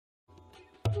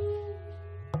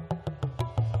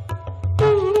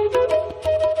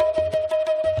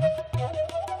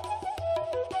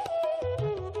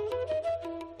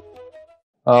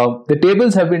The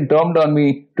tables have been turned on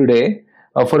me today.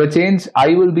 For a change,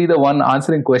 I will be the one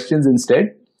answering questions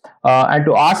instead. And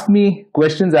to ask me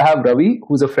questions, I have Ravi,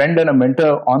 who's a friend and a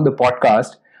mentor on the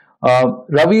podcast.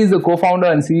 Ravi is the co-founder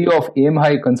and CEO of Aim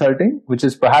High Consulting, which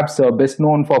is perhaps best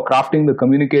known for crafting the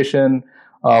communication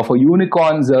for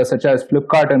unicorns such as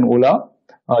Flipkart and Ola.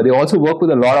 They also work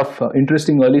with a lot of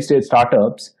interesting early stage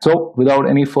startups. So, without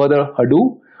any further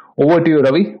ado, over to you,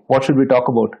 Ravi. What should we talk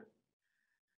about?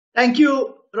 Thank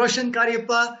you, Roshan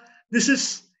Cariappa. This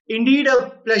is indeed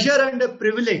a pleasure and a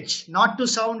privilege, not to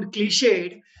sound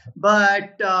cliched,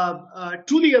 but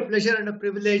truly a pleasure and a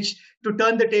privilege to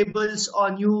turn the tables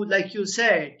on you, like you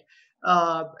said.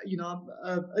 A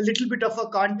little bit of a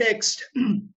context.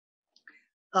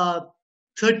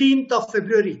 13th of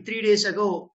February, 3 days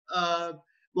ago,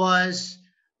 was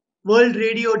World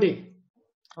Radio Day.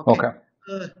 Okay.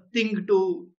 Thing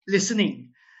to listening.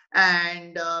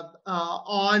 And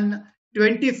on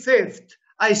 25th,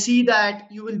 I see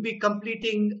that you will be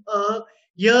completing a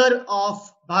year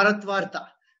of Bharat Varta,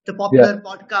 the popular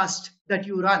podcast that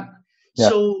you run. Yeah.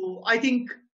 So I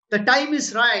think the time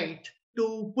is right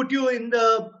to put you in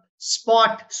the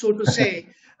spot, so to say.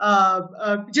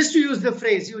 Just to use the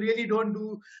phrase, you really don't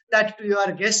do that to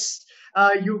your guests.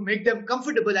 You make them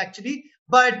comfortable, actually.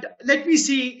 But let me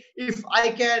see if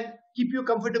I can keep you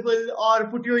comfortable or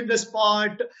put you in the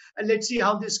spot. Let's see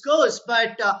how this goes.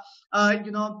 But I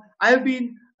have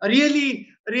been really,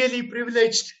 really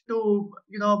privileged to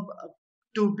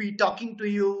to be talking to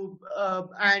you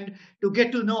and to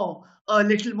get to know a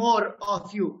little more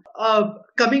of you.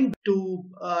 Coming to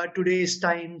today's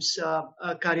times,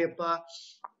 Cariappa,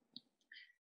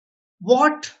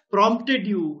 what prompted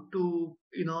you to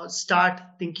start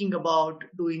thinking about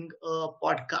doing a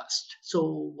podcast?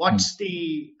 So what's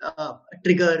the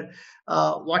trigger,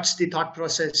 what's the thought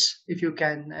process, if you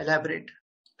can elaborate?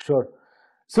 Sure.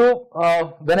 So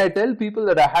when I tell people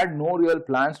that I had no real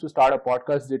plans to start a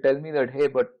podcast, they tell me that, hey,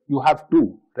 but you have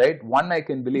two, right? One I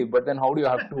can believe, but then how do you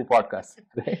have two podcasts,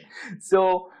 right?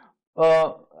 So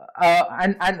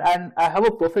and I have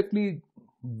a perfectly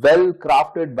well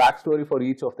crafted backstory for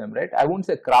each of them, right? I won't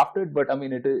say crafted, but I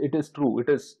mean it is true. It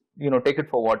is, take it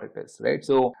for what it is, right?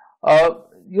 So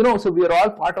so we are all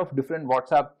part of different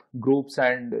WhatsApp groups,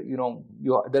 and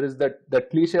there is that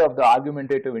cliche of the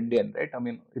argumentative Indian, right? I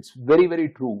mean, it's very, very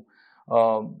true.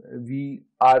 We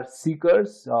are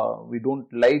seekers. We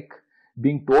don't like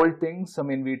being told things. I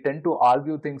mean, we tend to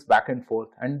argue things back and forth,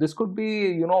 and this could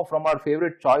be from our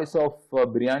favorite choice of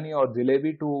biryani or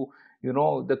jalebi to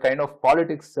the kind of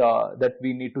politics that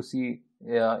we need to see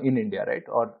in India, right,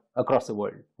 or across the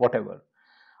world, whatever.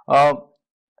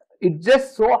 It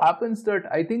just so happens that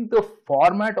I think the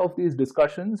format of these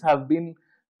discussions have been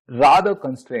rather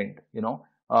constrained,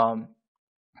 so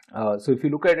if you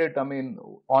look at it, I mean,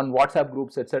 on WhatsApp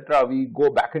groups, etc., we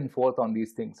go back and forth on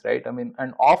these things, right? I mean,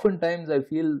 and oftentimes I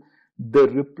feel the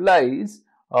replies,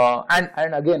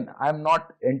 and again, I'm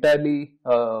not entirely,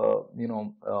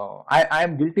 I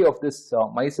am guilty of this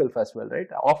myself as well,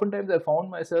 right? Oftentimes I found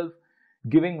myself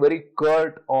giving very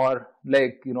curt or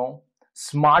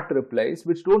smart replies,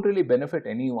 which don't really benefit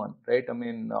anyone, right? I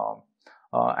mean,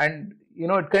 and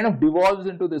it kind of devolves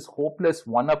into this hopeless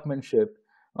one-upmanship,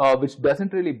 which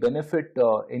doesn't really benefit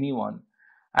anyone.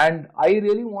 And I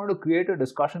really want to create a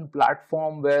discussion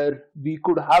platform where we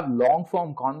could have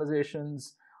long-form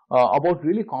conversations about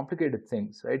really complicated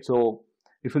things, right? So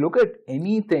if you look at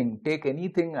anything, take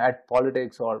anything at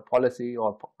politics or policy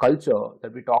or culture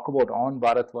that we talk about on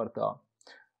Bharat Varta,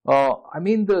 I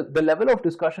mean, the level of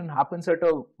discussion happens at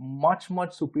a much,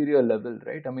 much superior level,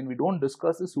 right? I mean, we don't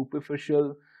discuss the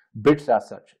superficial bits as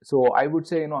such. So I would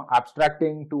say,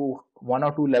 abstracting to one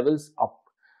or two levels up,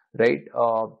 right?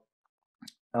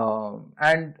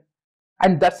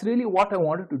 And that's really what I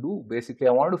wanted to do. Basically,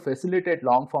 I wanted to facilitate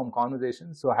long form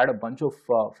conversations. So I had a bunch of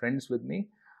friends with me.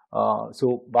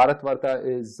 So Bharat Varta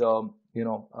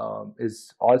is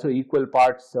also equal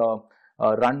parts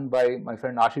run by my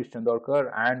friend Ashish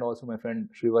Chandorkar and also my friend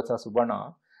Srivatsa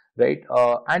Subarna, right?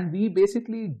 And we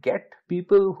basically get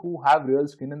people who have real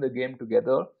skin in the game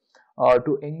together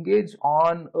to engage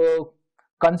on a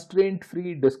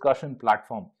constraint-free discussion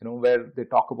platform, where they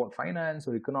talk about finance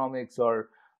or economics or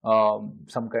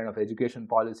some kind of education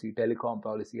policy, telecom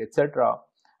policy, etc.,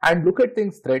 and look at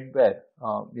things threadbare,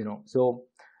 So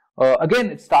again,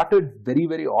 it started very,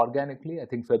 very organically. I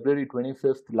think February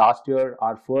 25th last year,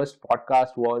 our first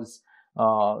podcast was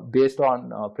based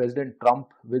on President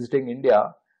Trump visiting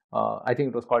India. I think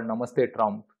it was called Namaste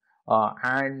Trump.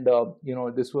 And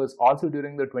this was also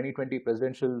during the 2020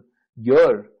 presidential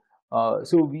year.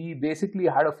 So we basically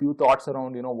had a few thoughts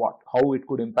around, how it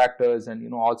could impact us,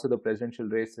 and also the presidential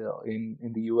race in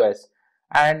the US.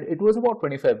 And it was about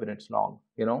 25 minutes long,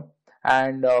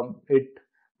 and it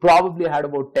probably had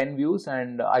about 10 views,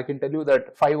 and I can tell you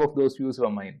that 5 of those views were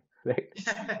mine, right?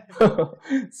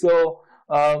 So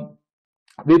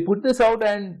we put this out,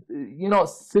 and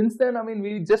since then, I mean,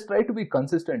 we just try to be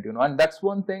consistent, and that's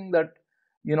one thing that,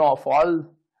 of all,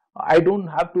 I don't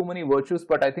have too many virtues,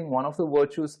 but I think one of the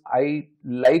virtues I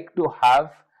like to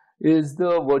have is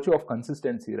the virtue of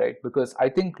consistency, right? Because I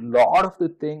think a lot of the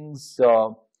things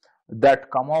that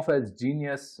come off as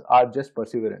genius are just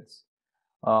perseverance.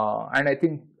 And I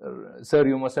think, sir,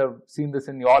 you must have seen this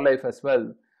in your life as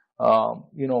well.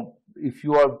 If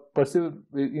you are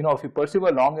if you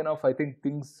persevere long enough, I think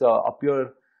things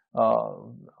appear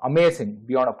amazing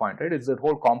beyond a point, right? It's that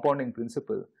whole compounding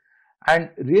principle.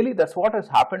 And really, that's what has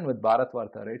happened with Bharat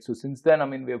Varta, right? So since then, I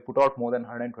mean, we have put out more than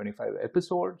 125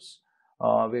 episodes.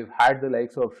 We've had the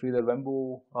likes of Sridhar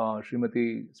Vembu,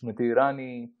 Srimati Smriti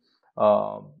Irani,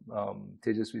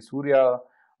 Tejasvi Surya,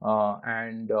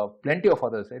 and plenty of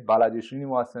others, right? Balaji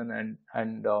Srinivasan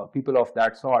and people of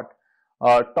that sort,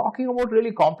 talking about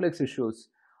really complex issues.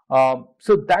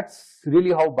 So that's really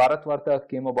how Bharat Varta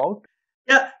came about.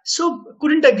 Yeah, so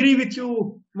couldn't agree with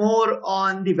you more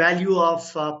on the value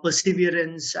of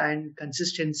perseverance and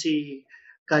consistency,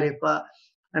 Cariappa.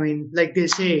 I mean, like they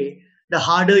say, the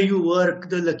harder you work,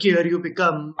 the luckier you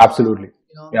become. Absolutely.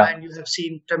 Yeah. And you have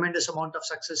seen tremendous amount of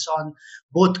success on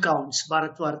both counts,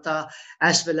 Bharat Varta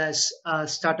as well as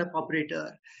Startup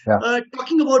Operator. Yeah.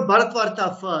 Talking about Bharat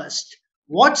Varta first,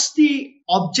 what's the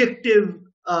objective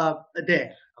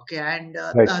there? Okay, and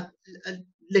Right.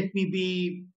 let me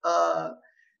be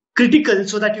critical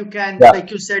so that you can, Yeah.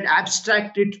 like you said,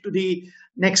 abstract it to the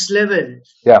next level.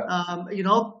 Yeah.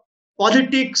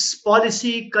 Politics,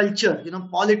 policy, culture.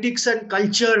 Politics and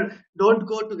culture don't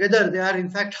go together. They are, in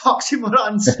fact,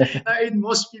 oxymorons in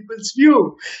most people's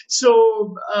view.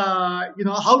 So,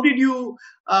 how did you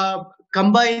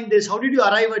combine this? How did you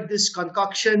arrive at this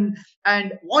concoction?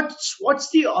 And what's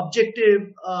the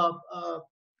objective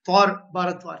for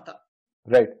Bharat Varta?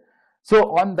 Right.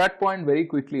 So on that point, very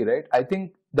quickly, right? I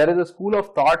think there is a school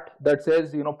of thought that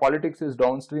says, politics is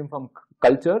downstream from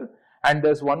culture, and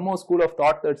there's one more school of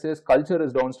thought that says culture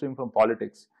is downstream from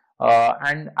politics.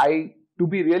 To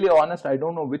be really honest, I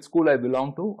don't know which school I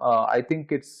belong to. I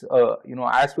think it's,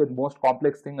 as with most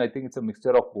complex thing, I think it's a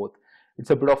mixture of both. It's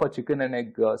a bit of a chicken and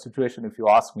egg situation, if you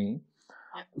ask me.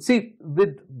 Yeah. See,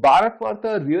 with Bharat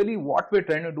Varta, really what we're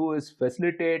trying to do is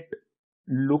facilitate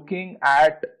looking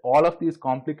at all of these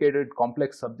complicated,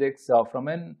 complex subjects from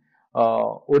an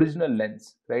original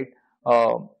lens, right?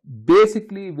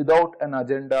 Basically, without an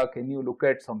agenda, can you look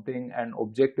at something and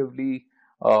objectively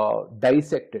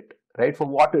dissect it, right, for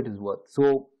what it is worth?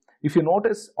 So, if you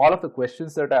notice, all of the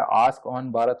questions that I ask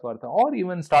on Bharat Varta, or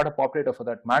even Startup Operator for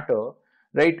that matter,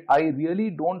 right, I really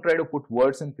don't try to put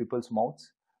words in people's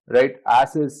mouths, right,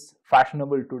 as is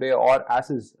fashionable today or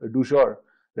as is du jour,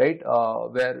 right,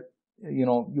 where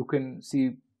you can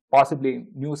see possibly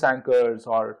news anchors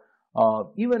or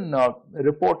even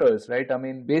reporters, right? I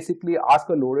mean, basically ask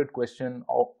a loaded question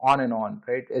on and on,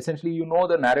 right? Essentially,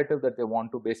 the narrative that they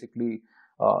want to basically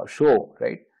show,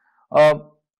 right?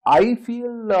 I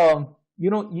feel,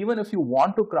 even if you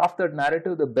want to craft that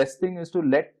narrative, the best thing is to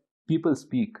let people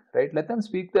speak, right? Let them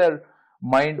speak their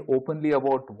mind openly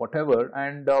about whatever.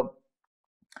 And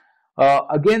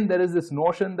again, there is this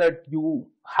notion that you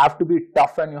have to be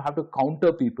tough and you have to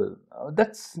counter people.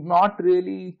 That's not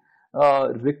really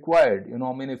required.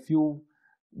 I mean, if you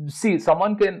see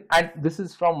someone can, and this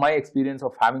is from my experience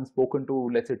of having spoken to,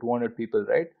 let's say, 200 people,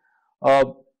 right?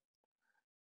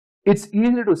 It's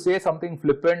easy to say something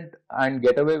flippant and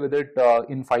get away with it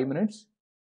in 5 minutes.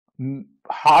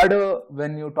 Harder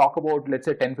when you talk about, let's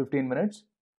say, 10-15 minutes.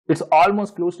 It's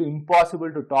almost close to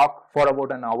impossible to talk for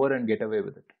about an hour and get away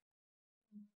with it.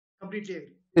 Completely.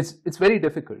 It's very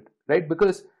difficult, right?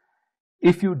 Because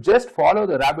if you just follow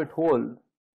the rabbit hole,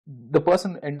 the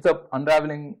person ends up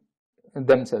unraveling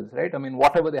themselves, right? I mean,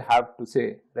 whatever they have to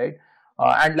say, right?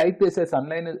 And like they say,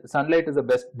 sunlight is the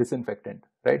best disinfectant,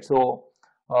 right? So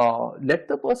let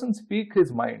the person speak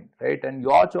his mind, right? And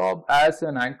your job as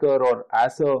an anchor or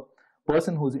as a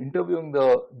person who's interviewing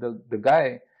the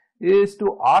guy is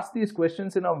to ask these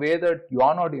questions in a way that you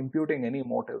are not imputing any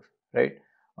motive, right?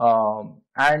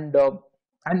 And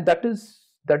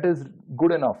that is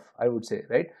good enough, I would say,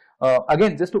 right?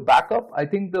 Again, just to back up, I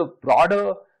think the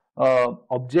broader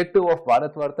objective of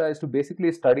Bharat Varta is to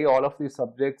basically study all of these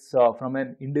subjects from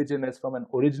an indigenous, from an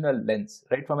original lens,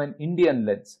 right? From an Indian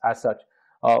lens as such.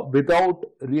 without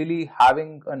really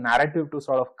having a narrative to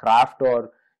sort of craft,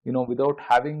 or without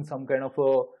having some kind of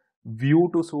a view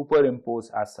to superimpose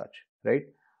as such, right?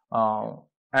 Uh,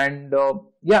 and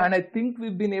yeah, and I think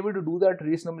we've been able to do that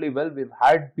reasonably well. We've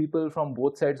had people from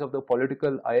both sides of the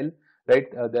political aisle, right?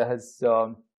 There has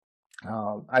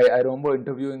I remember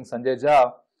interviewing Sanjay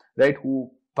Jha, right,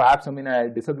 who perhaps, I mean, I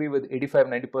disagree with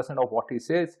 85-90% of what he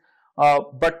says,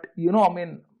 but I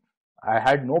mean, I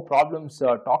had no problems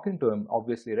talking to him,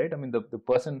 obviously, right? I mean, the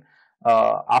person,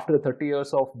 after 30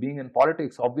 years of being in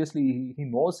politics, obviously he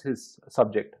knows his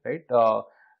subject, right?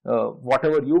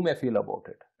 Whatever you may feel about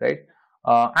it, right?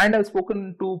 And I've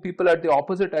spoken to people at the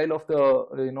opposite aisle of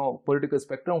the political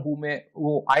spectrum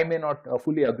who I may not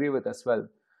fully agree with as well.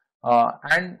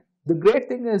 And the great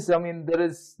thing is, I mean, there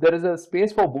is a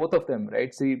space for both of them,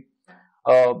 right? See,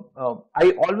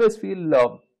 I always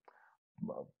feel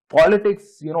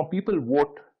politics, people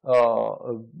vote.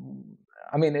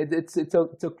 I mean, it's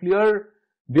a clear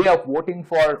way of voting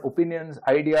for opinions,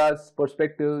 ideas,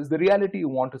 perspectives, the reality you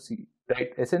want to see, right?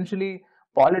 Essentially,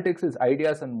 politics is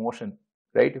ideas in motion,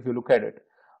 right? If you look at it.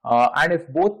 And if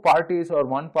both parties or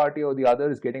one party or the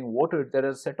other is getting voted, there are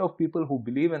a set of people who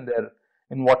believe in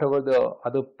whatever the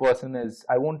other person is.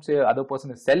 I won't say other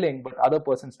person is selling, but other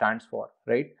person stands for,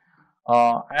 right?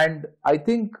 And I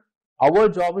think our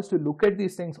job is to look at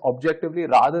these things objectively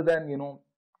rather than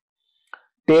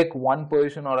take one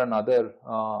position or another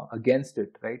against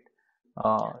it, right?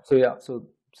 So yeah, so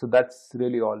that's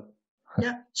really all.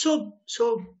 Yeah. So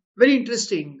very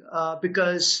interesting,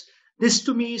 because this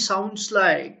to me sounds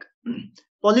like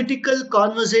political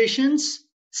conversations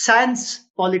sans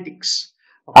politics.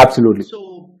 Absolutely.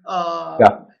 So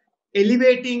Yeah.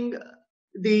 elevating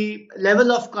the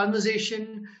level of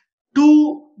conversation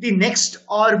to the next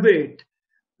orbit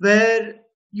where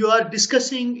you are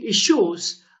discussing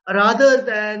issues rather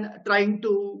than trying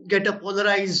to get a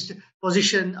polarized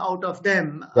position out of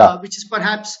them, Yeah. which is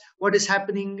perhaps what is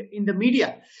happening in the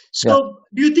media. Yeah. So,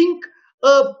 do you think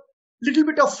a little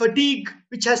bit of fatigue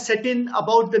which has set in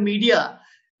about the media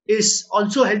is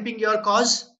also helping your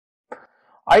cause?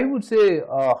 I would say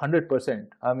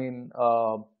 100%. I mean,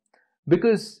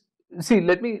 because see,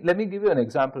 let me give you an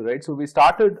example, right? So we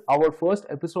started, our first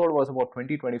episode was about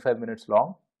 20-25 minutes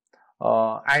long,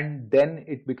 and then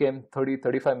it became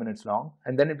 30-35 minutes long,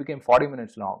 and then it became 40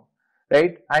 minutes long,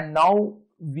 right? And now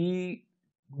we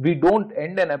don't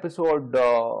end an episode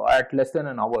at less than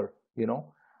an hour.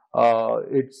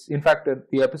 It's, in fact,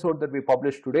 the episode that we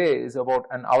published today is about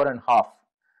an hour and a half.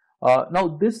 Now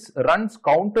this runs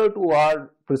counter to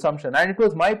our presumption, and it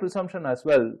was my presumption as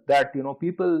well, that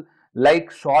people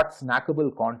like short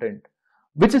snackable content,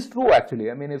 which is true actually.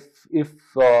 I mean, if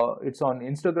it's on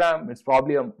Instagram, it's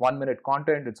probably a 1 minute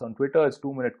content. It's on Twitter, it's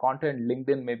 2 minute content.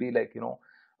 LinkedIn maybe like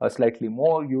slightly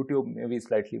more. YouTube maybe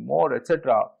slightly more,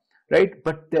 etc. Right?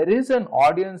 But there is an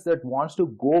audience that wants to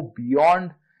go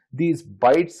beyond these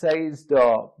bite-sized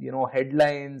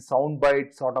headlines,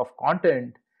 soundbite sort of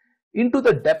content into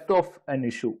the depth of an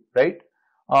issue, right?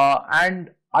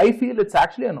 And I feel it's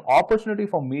actually an opportunity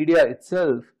for media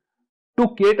itself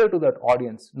to cater to that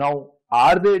audience. Now,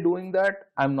 are they doing that?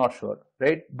 I'm not sure,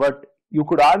 right? But you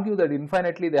could argue that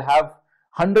infinitely they have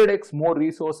 100x more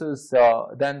resources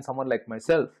than someone like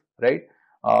myself, right?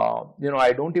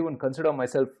 I don't even consider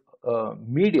myself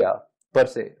media per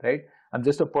se, right? I'm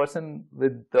just a person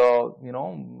with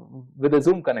with a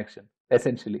Zoom connection,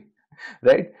 essentially,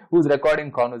 right? Who's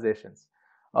recording conversations.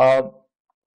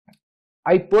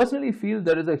 I personally feel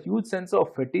there is a huge sense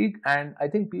of fatigue, and I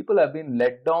think people have been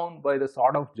let down by the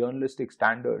sort of journalistic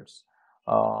standards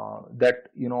that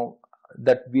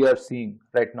we are seeing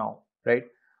right now, right?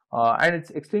 And it's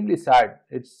extremely sad.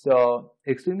 It's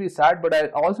extremely sad, but I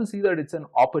also see that it's an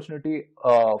opportunity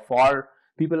for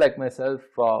people like myself,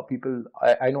 people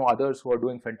I know others who are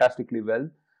doing fantastically well,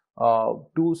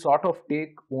 to sort of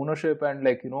take ownership and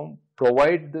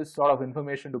provide this sort of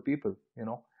information to people.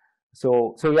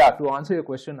 So yeah, to answer your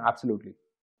question, absolutely.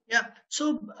 Yeah.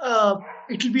 So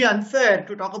it will be unfair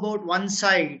to talk about one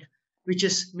side, which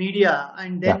is media,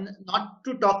 and Yeah. then not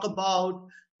to talk about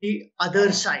the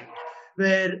other side,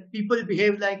 where people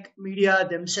behave like media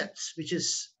themselves, which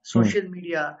is social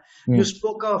media. You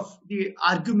spoke of the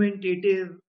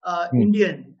argumentative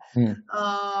Indian.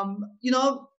 Um, you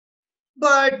know,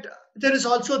 but there is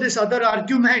also this other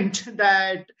argument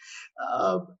that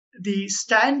uh, the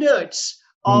standards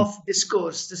of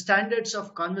discourse, the standards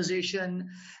of conversation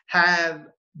have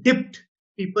dipped.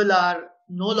 People are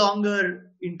no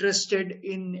longer interested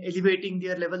in elevating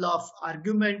their level of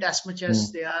argument as much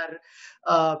as they are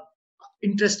uh,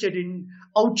 interested in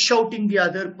outshouting the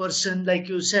other person, like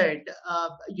you said,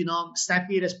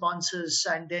 snappy responses,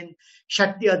 and then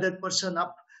shut the other person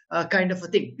up, kind of a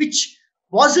thing, which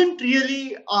wasn't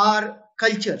really our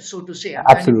culture, so to say. And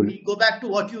if Absolutely. we go back to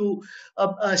what you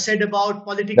said about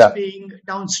politics Yeah. being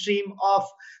downstream of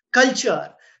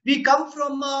culture, we come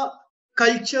from a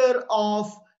culture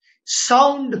of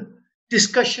sound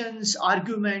discussions,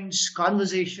 arguments,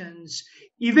 conversations,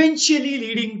 eventually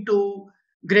leading to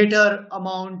greater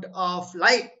amount of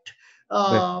light.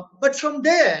 Right. But from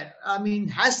there, I mean,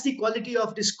 has the quality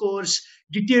of discourse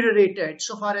deteriorated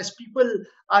so far as people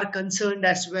are concerned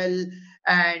as well?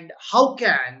 And how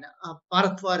can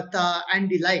Bharatvarta and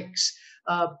the likes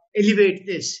elevate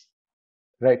this?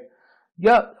 Right.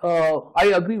 Yeah,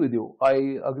 I agree with you.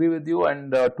 I agree with you,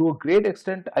 and to a great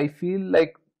extent, I feel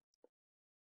like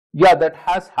yeah, that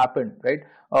has happened, right?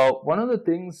 One of the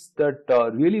things that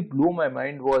really blew my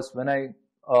mind was when I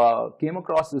came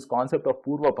across this concept of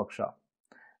Purva Paksha,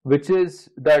 which is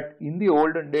that in the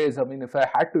olden days, I mean, if I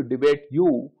had to debate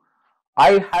you,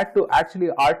 I had to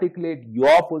actually articulate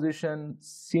your position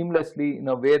seamlessly in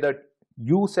a way that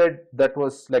you said that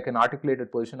was like an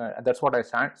articulated position. That's what I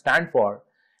stand for.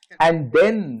 And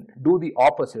then do the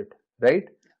opposite, right?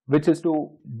 Which is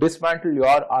to dismantle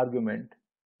your argument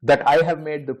that I have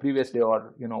made the previous day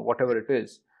or, whatever it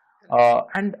is.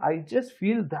 And I just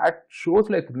feel that shows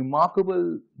like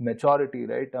remarkable maturity,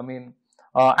 right? I mean,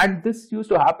 and this used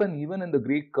to happen even in the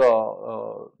Greek,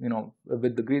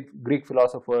 with the Greek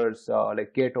philosophers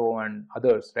like Cato and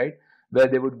others, right? Where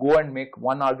they would go and make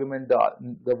one argument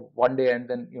the one day and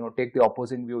then take the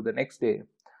opposing view the next day,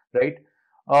 right?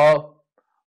 Uh,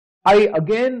 I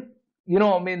again,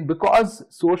 I mean, because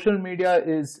social media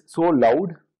is so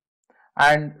loud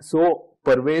and so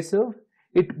pervasive,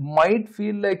 it might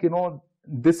feel like,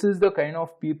 this is the kind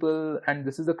of people and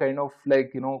this is the kind of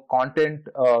like, content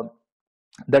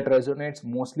that resonates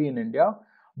mostly in India.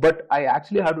 But I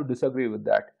actually have to disagree with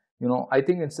that. I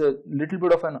think it's a little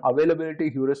bit of an availability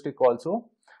heuristic also,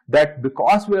 that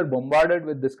because we are bombarded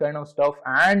with this kind of stuff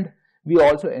and we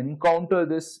also encounter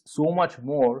this so much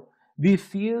more, we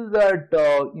feel that,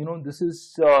 this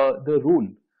is the rule,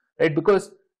 right?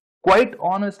 Because quite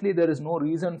honestly, there is no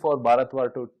reason for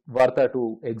Varta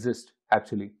to exist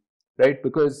actually, right?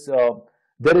 Because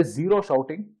there is zero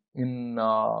shouting in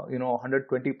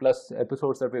 120 plus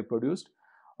episodes that we produced.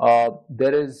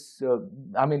 There is,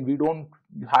 I mean, we don't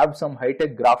have some high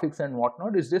tech graphics and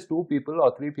whatnot. It's just two people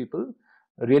or three people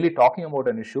really talking about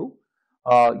an issue.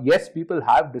 Yes, people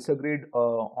have disagreed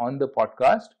on the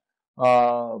podcast,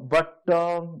 but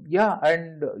yeah,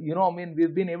 and I mean,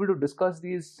 we've been able to discuss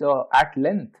these at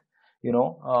length.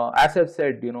 As I've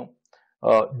said,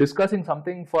 discussing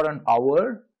something for an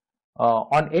hour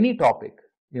on any topic.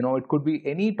 It could be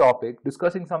any topic.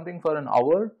 Discussing something for an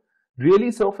hour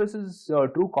really surfaces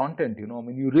true content. I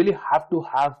mean, you really have to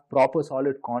have proper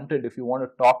solid content if you want to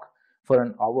talk for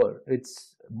an hour.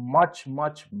 It's much,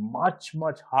 much, much,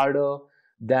 much harder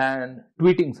than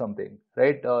tweeting something,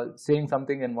 right? Saying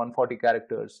something in 140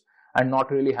 characters and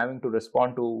not really having to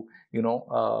respond to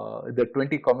the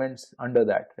 20 comments under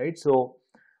that, right? So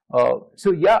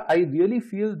yeah, I really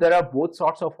feel there are both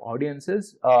sorts of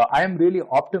audiences. I am really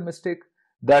optimistic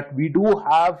that we do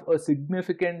have a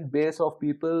significant base of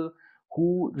people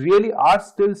who really are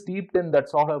still steeped in that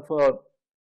sort of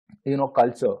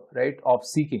culture, right, of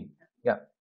seeking. Yeah.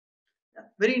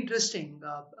 Very interesting,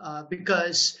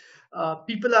 because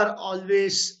people are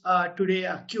always today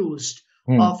accused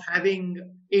Hmm. of having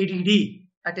ADD,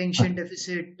 attention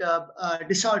deficit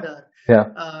disorder.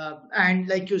 Yeah. And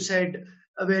like you said,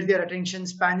 where their attention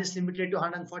span is limited to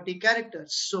 140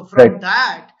 characters. So from Right.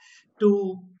 that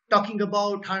to talking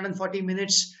about 140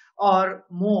 minutes or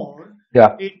more,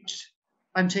 Yeah. it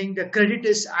I'm saying the credit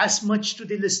is as much to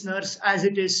the listeners as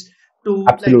it is to,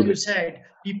 like you Absolutely. said,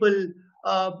 people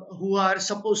who are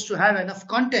supposed to have enough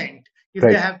content if they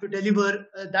Right. have to deliver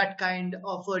that kind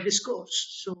of a discourse.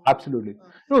 So, Absolutely.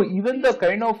 No, even the seriously,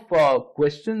 kind of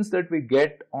questions that we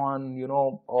get on,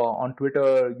 on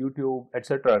Twitter, YouTube,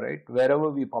 etc., right? Wherever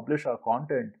we publish our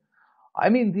content, I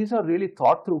mean, these are really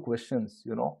thought through questions.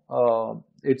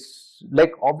 It's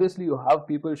like obviously you have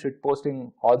people shit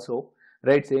posting also,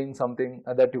 right? Saying something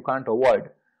that you can't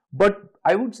avoid. But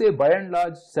I would say by and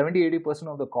large, 70-80%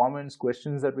 of the comments,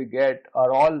 questions that we get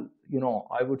are all,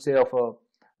 I would say of a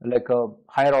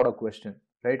higher order question,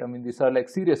 right? I mean, these are like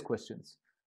serious questions.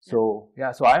 yeah, So,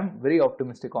 yeah, so I'm very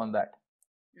optimistic on that.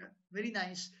 yeah, very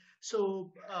nice.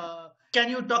 So, can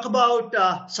you talk about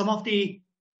some of the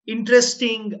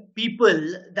interesting people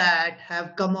that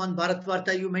have come on Bharat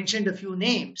Varta? You mentioned a few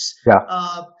names. Yeah.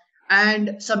 Uh,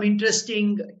 and some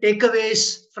interesting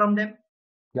takeaways from them?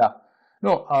 Yeah.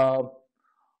 No,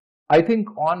 I think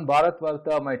on Bharat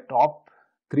Varta, my top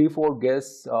three, four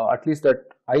guests, at least that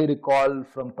I recall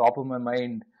from top of my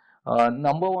mind,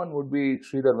 number one would be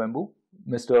Sridhar Vembu,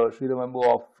 Mr. Sridhar Vembu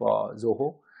of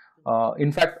Zoho.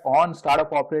 In fact, on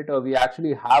Startup Operator, we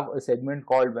actually have a segment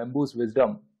called Vembu's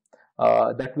Wisdom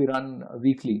that we run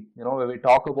weekly, where we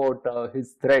talk about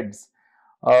his threads.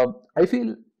 I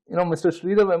feel, Mr.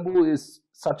 Sridhar Vembu is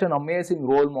such an amazing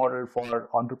role model for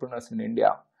entrepreneurs in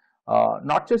India.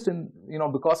 Not just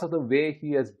because of the way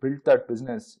he has built that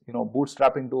business,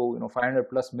 bootstrapping to 500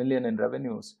 plus million in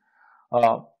revenues,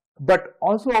 uh, but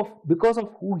also because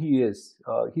of who he is.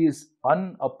 He is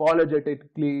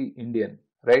unapologetically Indian,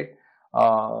 right?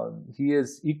 He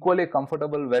is equally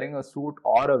comfortable wearing a suit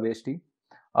or a vesti.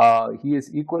 He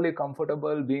is equally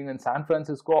comfortable being in San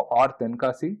Francisco or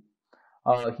Tenkasi.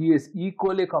 He is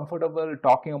equally comfortable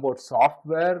talking about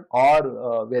software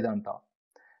or Vedanta,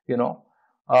 you know.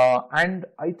 And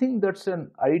I think that's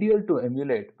an ideal to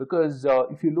emulate, because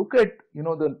if you look at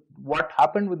the what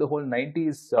happened with the whole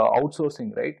 90s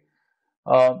outsourcing, right?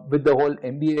 With the whole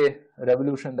MBA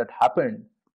revolution that happened,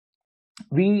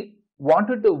 we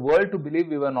wanted the world to believe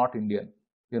we were not Indian,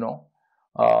 you know.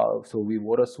 So we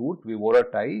wore a suit, we wore a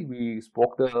tie, we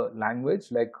spoke the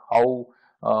language like how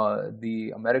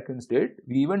the Americans did.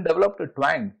 We even developed a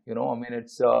twang, I mean,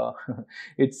 it's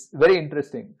it's very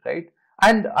interesting, right?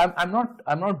 And I'm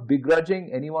not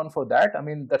begrudging anyone for that. I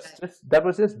mean, that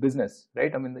was just business,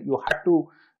 right? I mean, you had to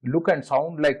look and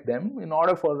sound like them in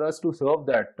order for us to serve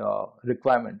that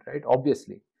requirement, right?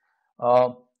 Obviously.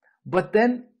 Uh, but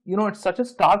then, it's such a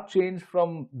stark change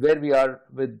from where we are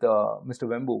with Mr.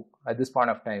 Wembu at this point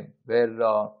of time, where,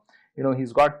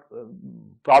 he's got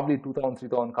probably 2,000,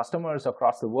 3,000 customers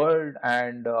across the world.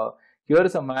 And here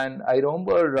is a man, I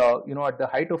remember, at the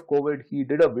height of COVID, he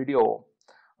did a video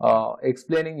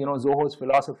explaining, Zoho's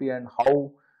philosophy and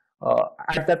how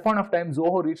at that point of time,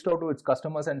 Zoho reached out to its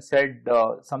customers and said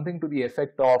something to the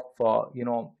effect of,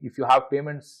 if you have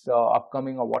payments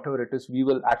upcoming or whatever it is, we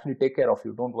will actually take care of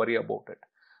you. Don't worry about it,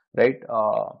 right?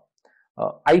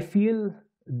 I feel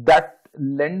that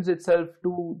lends itself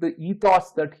to the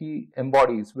ethos that he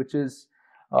embodies, which is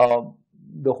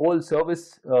the whole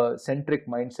service-centric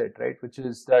mindset, right? Which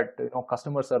is that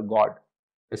customers are God,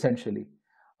 essentially.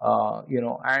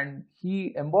 And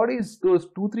he embodies those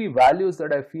 2, 3 values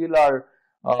that I feel are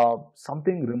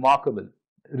something remarkable,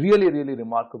 really, really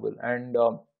remarkable. And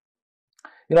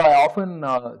I often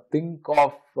think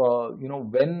of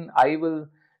when I will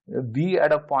be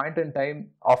at a point in time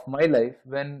of my life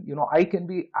when I can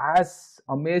be as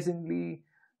amazingly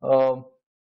uh,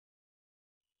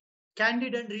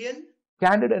 Candid and real?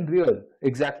 candid and real.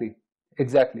 Exactly,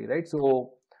 right?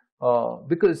 So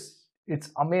because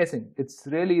it's amazing, it's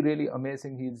really, really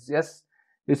amazing.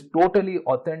 He's totally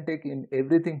authentic in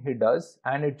everything he does,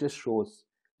 and it just shows.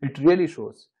 It really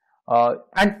shows.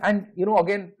 And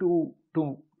again,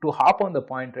 to harp on the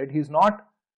point, right? He's not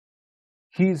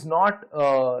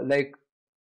like,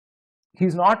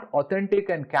 he's not authentic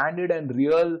and candid and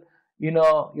real in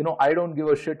a I don't give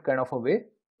a shit kind of a way,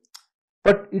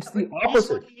 but it's But the he is what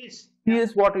opposite. he is. He Yeah.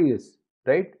 is what he is,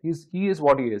 right? He is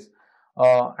what he is.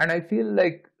 And I feel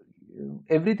like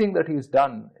everything that he's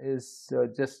done is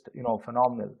just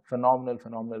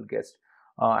phenomenal guest.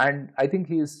 And I think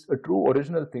he's a true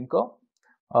original thinker.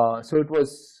 So it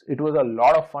was a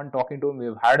lot of fun talking to him.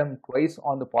 We've had him twice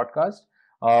on the podcast.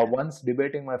 Once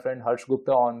debating my friend Harsh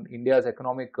Gupta on India's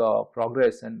economic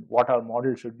progress and what our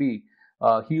model should be.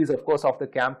 He is, of course, of the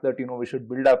camp that we should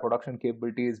build our production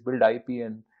capabilities, build IP,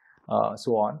 and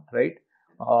so on, right?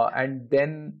 And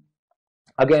then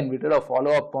again, we did a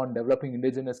follow up on developing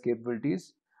indigenous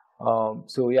capabilities.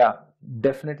 So yeah,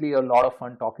 definitely a lot of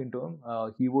fun talking to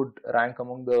him. He would rank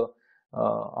among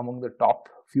the top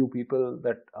few people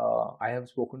that I have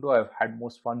spoken to. I've had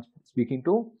most fun speaking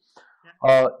to.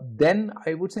 Then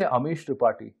I would say Amish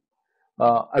Tripathi.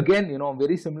 Again,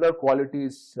 very similar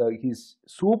qualities. He's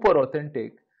super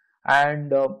authentic,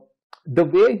 and the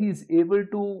way he's able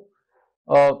to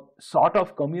sort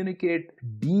of communicate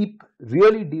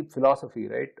really deep philosophy,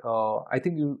 right? I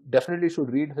think you definitely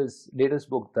should read his latest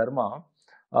book, Dharma,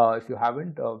 if you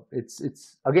haven't.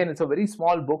 It's again, it's a very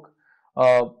small book,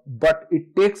 but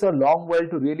it takes a long while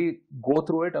to really go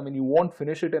through it. I mean, you won't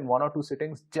finish it in 1 or 2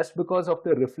 sittings just because of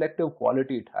the reflective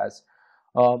quality it has.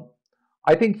 Um,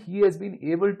 I think he has been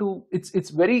able to. It's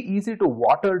very easy to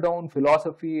water down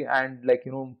philosophy and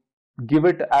give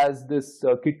it as this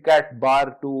Kit Kat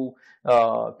bar to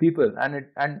people,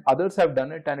 and others have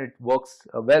done it and it works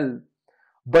well.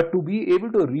 but to be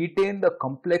able to retain the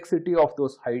complexity of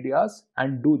those ideas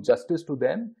and do justice to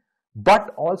them,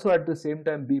 but also at the same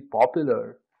time be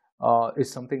popular, is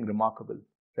something remarkable,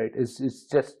 right? It's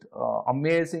just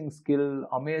amazing skill,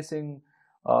 amazing.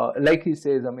 Like he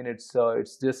says, I mean, it's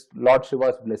just Lord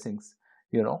Shiva's blessings,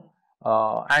 you know.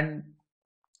 And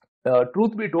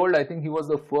truth be told, I think he was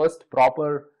the first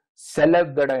proper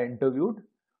celeb that I interviewed,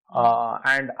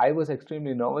 and I was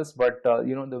extremely nervous. But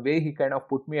the way he kind of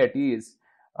put me at ease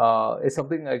is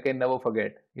something I can never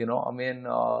forget. I mean,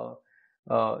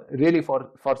 really,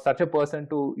 for such a person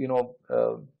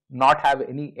to not have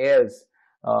any airs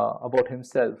about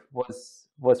himself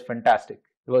was fantastic.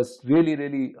 It was really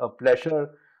really a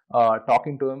pleasure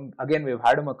talking to him. Again, we've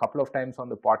had him a couple of times on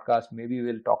the podcast. Maybe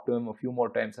we'll talk to him a few more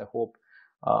times, I hope.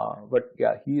 But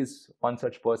yeah, he is one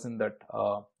such person that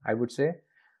I would say.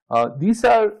 These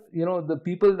are, the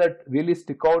people that really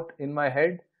stick out in my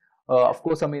head. Of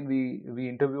course, I mean, we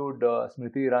interviewed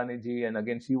Smriti Irani ji, and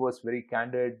again, she was very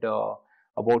candid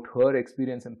about her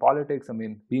experience in politics. I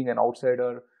mean, being an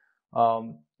outsider.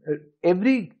 Um,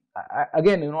 again, I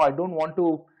don't want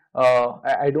to.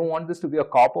 I don't want this to be a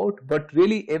cop out, but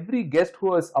really, every guest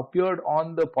who has appeared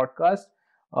on the podcast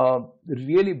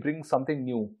really brings something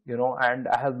new, and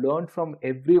I have learned from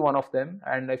every one of them,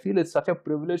 and I feel it's such a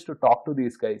privilege to talk to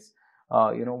these guys.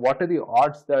 What are the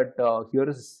odds that here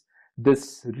is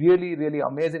this really, really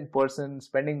amazing person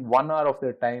spending 1 hour of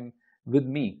their time with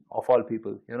me, of all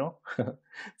people,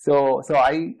 so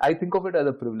I think of it as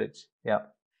a privilege. Yeah.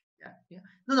 Yeah.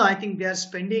 No, I think they are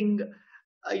spending,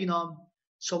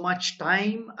 so much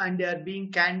time, and they are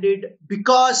being candid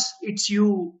because it's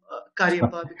you,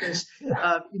 Cariappa. Because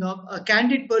a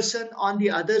candid person on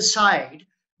the other side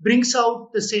brings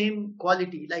out the same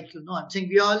quality. Like I'm saying,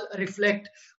 we all reflect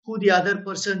who the other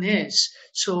person is.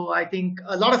 So I think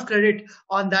a lot of credit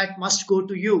on that must go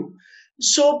to you.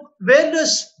 So where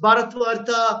does Bharat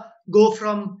Varta go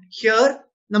from here?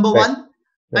 Number Right. one,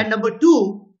 Right. and number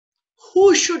two,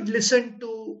 who should listen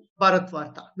to Bharat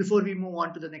Varta before we move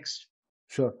on to the next?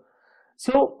 Sure.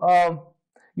 So,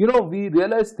 we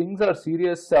realized things are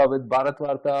serious with Bharat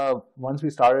Varta once we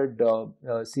started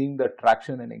seeing the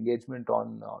traction and engagement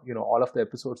on, all of the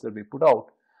episodes that we put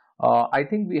out. I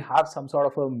think we have some sort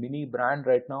of a mini brand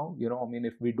right now. I mean,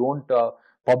 if we don't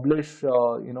publish,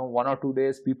 1 or 2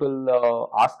 days, people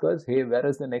ask us, hey, where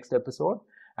is the next episode?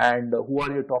 And who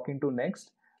are you talking to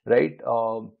next? Right?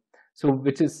 So,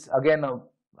 which is, again,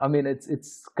 I mean,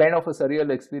 it's kind of a surreal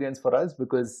experience for us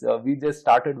because we just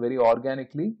started very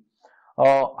organically.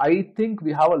 I think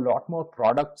we have a lot more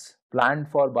products planned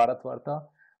for Bharat Varta,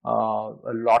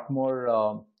 a lot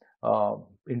more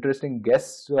interesting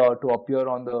guests to appear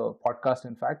on the podcast,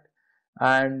 in fact.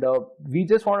 And we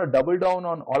just want to double down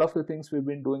on all of the things we've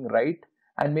been doing right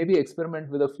and maybe experiment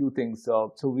with a few things.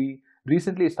 So we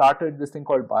recently started this thing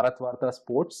called Bharat Varta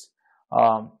Sports.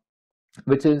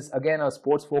 Which is again a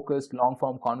sports focused long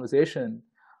form conversation.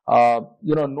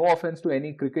 No offense to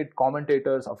any cricket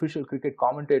commentators, official cricket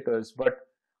commentators, but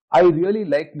I really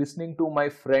like listening to my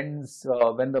friends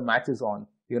when the match is on,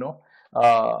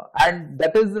 and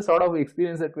that is the sort of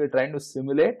experience that we're trying to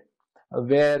simulate,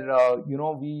 where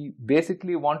we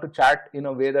basically want to chat in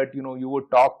a way that you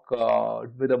would talk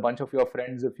with a bunch of your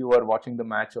friends if you were watching the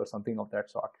match or something of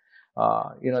that sort.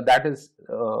 That is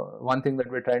one thing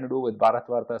that we're trying to do with Bharat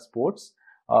Varta Sports.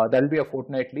 That'll be a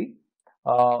fortnightly,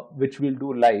 which we'll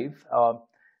do live.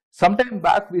 Sometime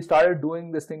back, we started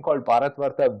doing this thing called Bharat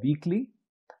Varta Weekly,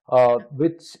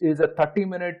 which is a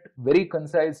 30-minute, very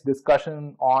concise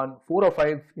discussion on 4 or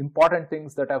 5 important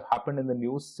things that have happened in the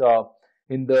news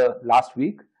in the last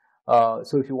week.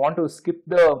 So if you want to skip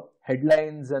the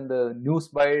headlines and the news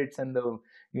bites and the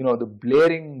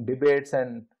blaring debates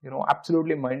and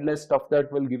absolutely mindless stuff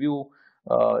that will give you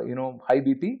high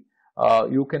BP,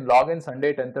 you can log in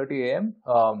Sunday 10:30 a.m.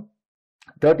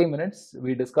 30 minutes.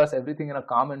 We discuss everything in a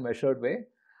calm and measured way,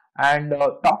 and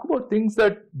talk about things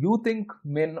that you think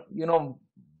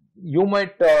you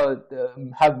might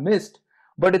have missed,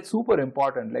 but it's super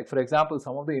important. Like, for example,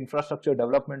 some of the infrastructure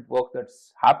development work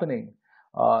that's happening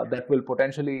that will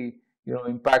potentially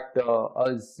impact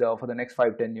us for the next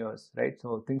 5-10 years, right?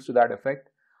 So things to that effect.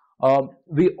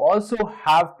 We also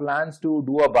have plans to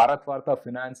do a Bharat Varta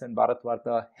Finance and Bharat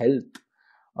Varta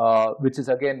Health, which is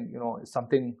again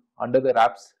something under the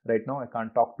wraps right now. I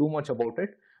can't talk too much about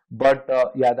it, but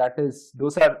yeah,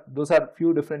 those are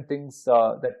few different things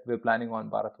that we're planning on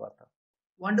Bharat Varta.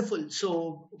 Wonderful.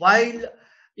 So while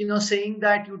saying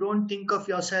that you don't think of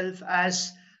yourself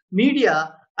as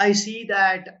media, I see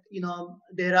that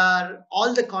there are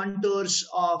all the contours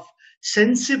of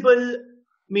sensible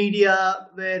media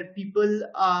where people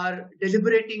are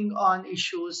deliberating on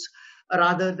issues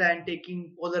rather than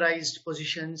taking polarized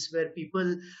positions, where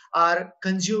people are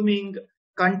consuming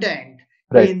content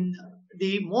Right. in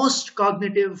the most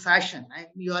cognitive fashion, and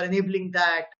you are enabling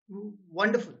that.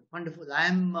 Wonderful, wonderful. I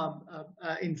am,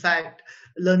 in fact,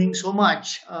 learning so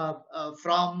much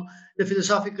from the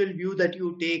philosophical view that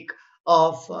you take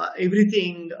of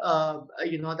everything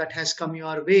that has come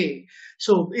your way.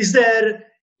 So, is there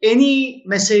any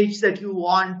message that you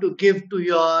want to give to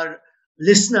your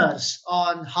listeners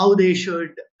on how they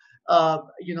should,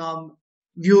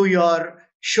 view your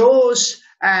shows,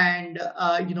 and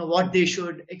what they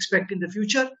should expect in the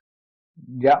future?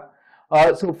 Yeah.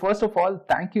 So first of all,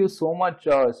 thank you so much,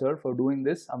 sir, for doing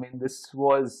this. I mean, this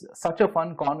was such a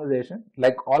fun conversation.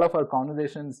 Like all of our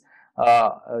conversations,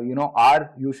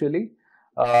 are usually.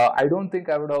 I don't think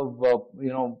I would have,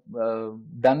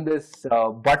 done this,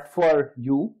 but for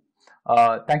you.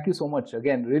 Thank you so much.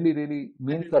 Again, really, really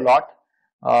means a lot.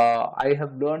 I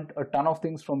have learned a ton of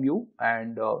things from you,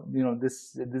 and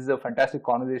this is a fantastic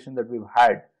conversation that we've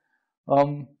had.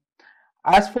 Um,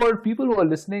 as for people who are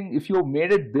listening, if you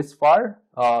made it this far,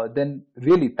 then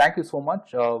really thank you so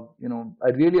much. I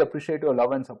really appreciate your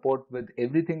love and support with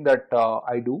everything that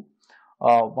I do.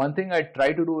 One thing I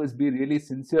try to do is be really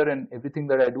sincere in everything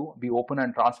that I do, be open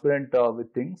and transparent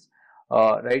with things,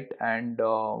 right? And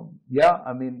yeah,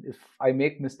 I mean, if I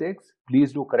make mistakes,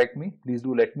 please do correct me. Please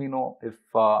do let me know if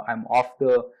I'm off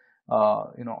the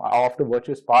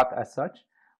virtuous path as such.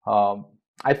 Um,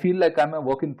 I feel like I'm a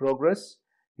work in progress.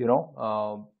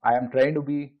 I am trying to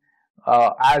be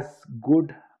as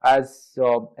good, as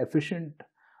efficient,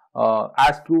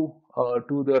 as true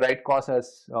to the right cause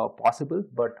as possible,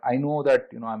 but I know that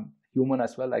I'm human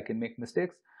as well. I can make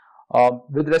mistakes.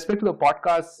 With respect to the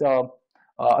podcast,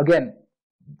 again,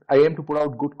 I aim to put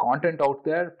out good content out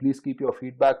there. Please keep your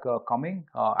feedback coming,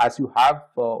 as you have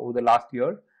over the last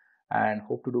year, and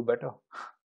hope to do better.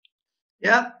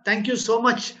 Yeah, thank you so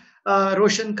much,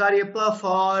 Roshan Cariappa,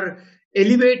 for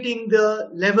elevating the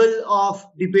level of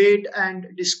debate and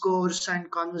discourse and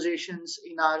conversations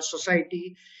in our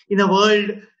society in a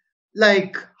world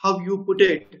like how you put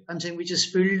it. I'm saying, which is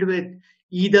filled with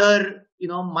either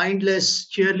mindless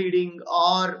cheerleading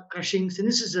or crushing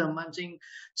cynicism. I'm saying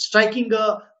striking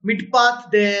a mid path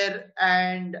there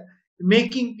and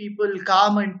making people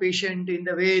calm and patient in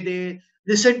the way they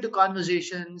listen to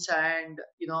conversations, and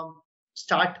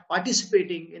start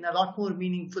participating in a lot more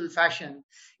meaningful fashion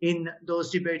in those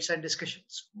debates and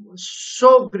discussions.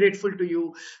 So grateful to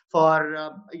you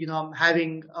for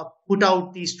having put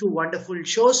out these two wonderful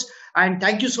shows, and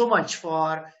thank you so much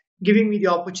for giving me the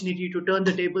opportunity to turn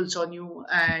the tables on you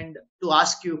and to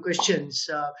ask you questions.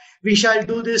 We shall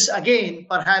do this again,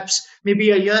 perhaps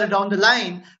maybe a year down the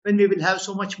line, when we will have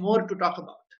so much more to talk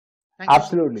about. Thank you so much.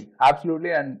 Absolutely,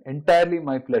 absolutely, and entirely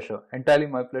my pleasure. Entirely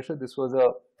my pleasure. This was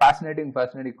a fascinating,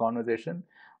 fascinating conversation,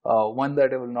 one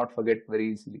that I will not forget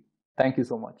very easily. Thank you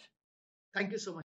so much. Thank you so much.